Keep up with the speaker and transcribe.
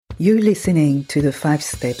You're listening to the 5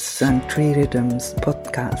 Steps and 3 Rhythms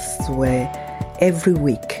podcast, where every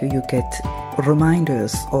week you get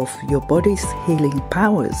reminders of your body's healing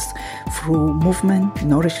powers through movement,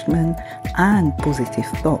 nourishment, and positive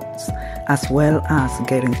thoughts, as well as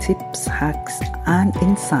getting tips, hacks, and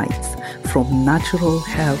insights from natural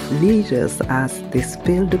health leaders as they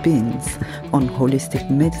spill the beans on holistic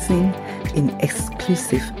medicine in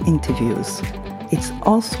exclusive interviews. It's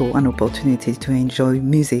also an opportunity to enjoy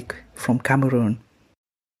music from Cameroon.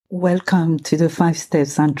 Welcome to the 5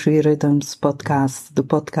 Steps and 3 Rhythms podcast, the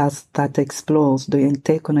podcast that explores the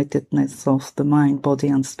interconnectedness of the mind, body,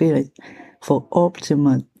 and spirit for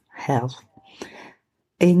optimal health.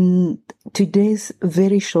 In today's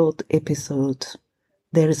very short episode,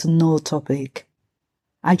 there is no topic.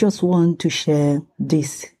 I just want to share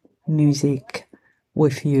this music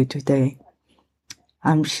with you today.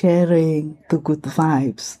 I'm sharing the good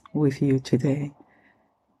vibes with you today.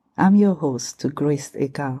 I'm your host, Grace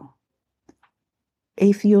Ekal.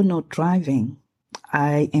 If you're not driving,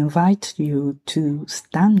 I invite you to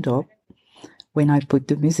stand up when I put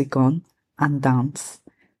the music on and dance.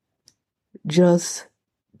 Just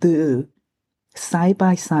the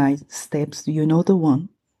side-by-side steps, you know the one.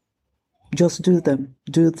 Just do them.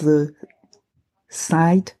 Do the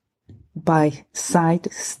side-by-side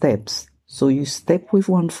steps. So you step with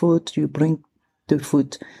one foot, you bring the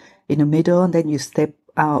foot in the middle, and then you step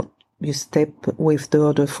out. You step with the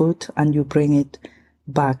other foot, and you bring it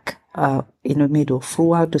back in the middle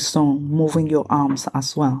throughout the song, moving your arms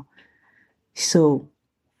as well. So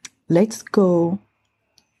let's go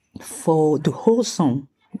for the whole song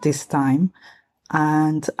this time.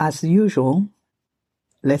 And as usual,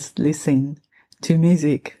 let's listen to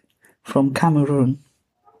music from Cameroon.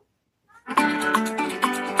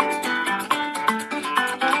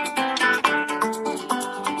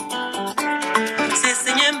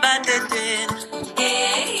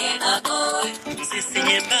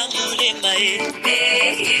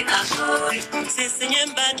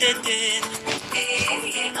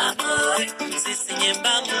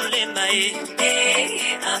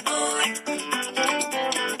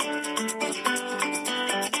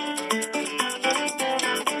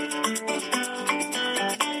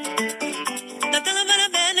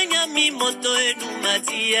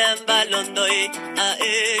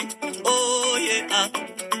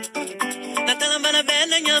 Natalambana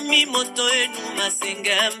vena nyami moto enu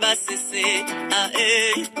masingamba sese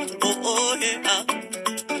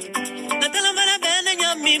Natalambana vena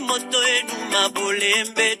nyami moto enu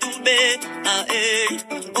mabulembe dube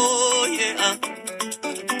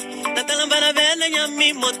Natalambana vena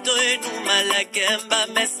nyami moto enu malakemba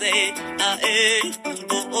mese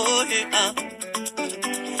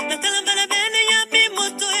Natalambana vena nyami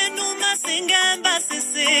moto enu masingamba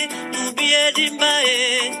sese Ubiedimba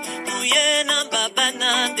Uyena babana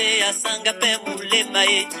de asanga pe mulema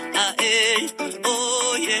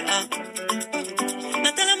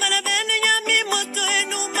Natalambana vena nyami moto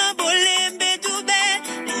enu mabulembe dube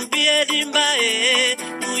Ubiedimba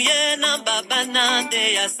Uyena babana de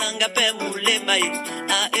asanga pe mulema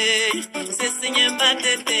Sesinye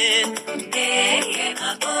mbatete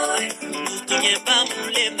Utunye pa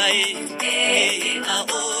mulema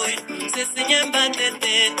Sesinye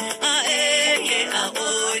mbatete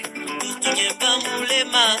Tutunye pa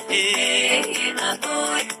mulema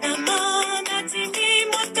Namona tini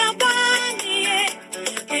motabani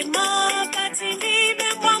Emo patini be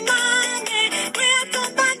mwamane Wea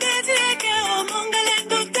tumpande tike o mongale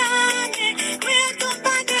ndutane Wea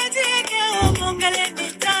tumpande tike o mongale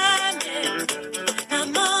ndutane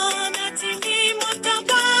Namona tini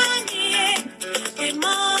motabani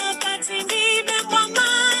Emo patini be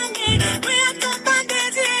mwamane Wea tumpande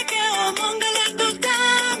tike o mongale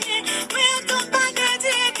ndutane Wea tumpande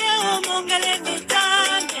tike o mongale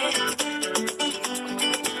ndutane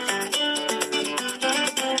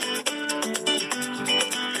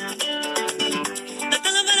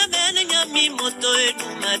Natalambana vena nyami moto enu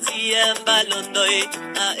matia mbalondo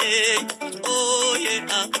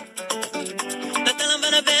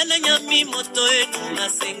Natalambana vena nyami moto enu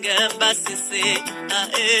masingamba sese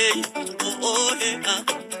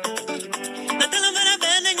Natalambana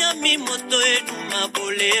vena nyami moto enu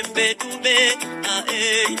mabulembe dube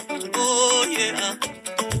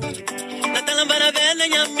Natalambana vena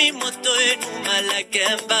nyami moto enu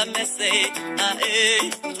malakemba mese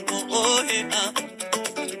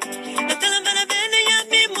Natalambana vena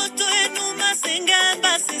nyami moto enu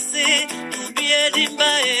masingamba sese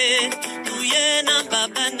Ubiedimba Uyena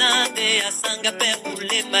babana de asanga pe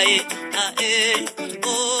mulema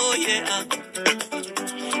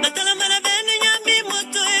Natalambana vena nyami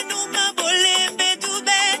moto enu mabulembe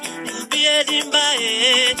dube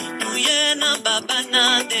rimbae tuyena baba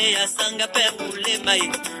nande yasanga pe mulemai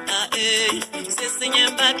se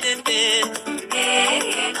senyemba tete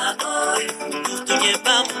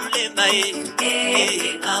tunyemba mulemai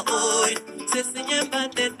se senyemba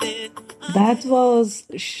tete. That was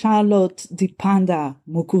Charlotte Dipanda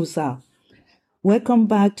Mukusa. Welcome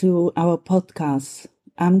back to our podcast.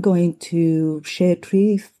 I'm going to share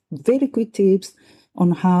 3 very quick tips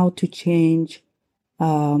on how to change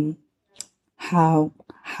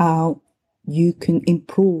how you can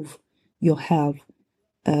improve your health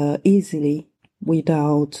easily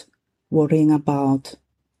without worrying about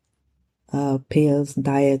pills,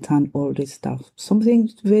 diet, and all this stuff. Something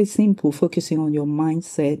very simple, focusing on your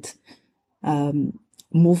mindset,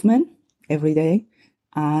 movement every day,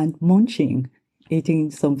 and munching,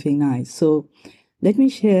 eating something nice. So let me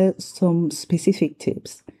share some specific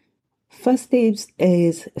tips. First tips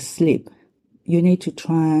is sleep. You need to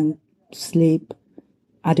try and sleep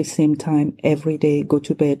at the same time every day, go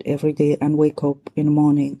to bed every day and wake up in the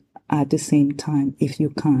morning at the same time. If you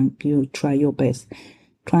can, you try your best.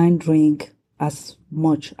 Try and drink as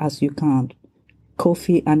much as you can.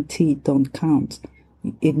 Coffee and tea don't count.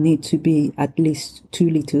 It needs to be at least 2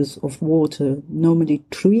 liters of water, normally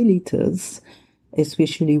 3 liters,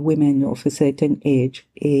 especially women of a certain age,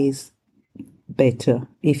 is better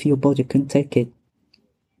if your body can take it.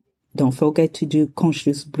 Don't forget to do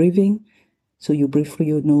conscious breathing. So you breathe through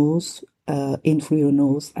your nose, in through your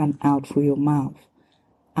nose and out through your mouth.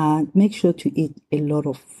 And make sure to eat a lot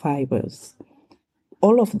of fibers.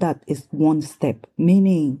 All of that is one step,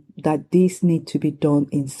 meaning that this needs to be done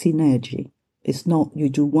in synergy. It's not you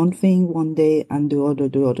do one thing one day and the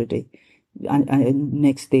other day. And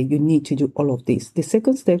next day, you need to do all of this. The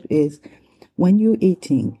second step is when you're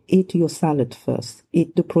eating, eat your salad first.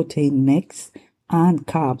 Eat the protein next and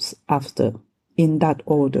carbs after, in that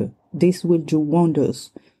order. This will do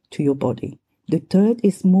wonders to your body. The third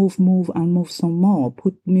is move some more.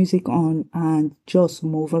 Put music on and just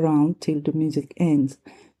move around till the music ends.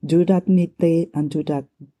 Do that midday and do that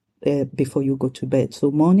before you go to bed.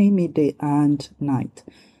 So morning, midday, and night.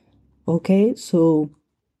 Okay, so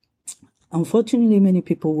unfortunately, many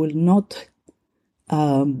people will not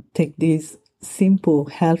take these simple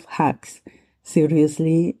health hacks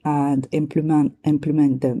seriously and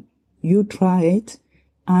implement them. You try it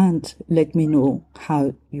and let me know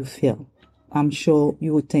how you feel. I'm sure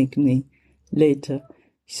you will thank me later.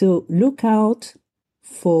 So look out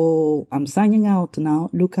for, I'm signing out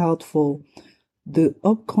now, look out for the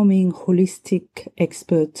upcoming Holistic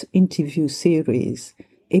Expert Interview Series,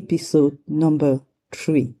 episode number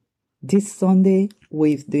 3. This Sunday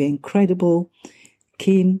with the incredible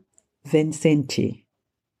Kim Vincenti.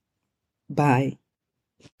 Bye.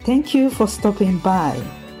 Thank you for stopping by.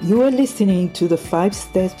 You are listening to the 5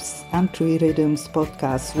 Steps and 3 Rhythms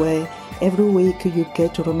podcast, where every week you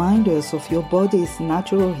get reminders of your body's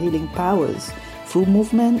natural healing powers through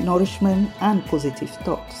movement, nourishment, and positive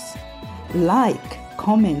thoughts. Like,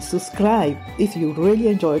 comment, subscribe. If you really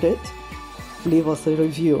enjoyed it, leave us a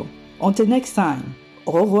review. Until next time,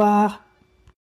 au revoir.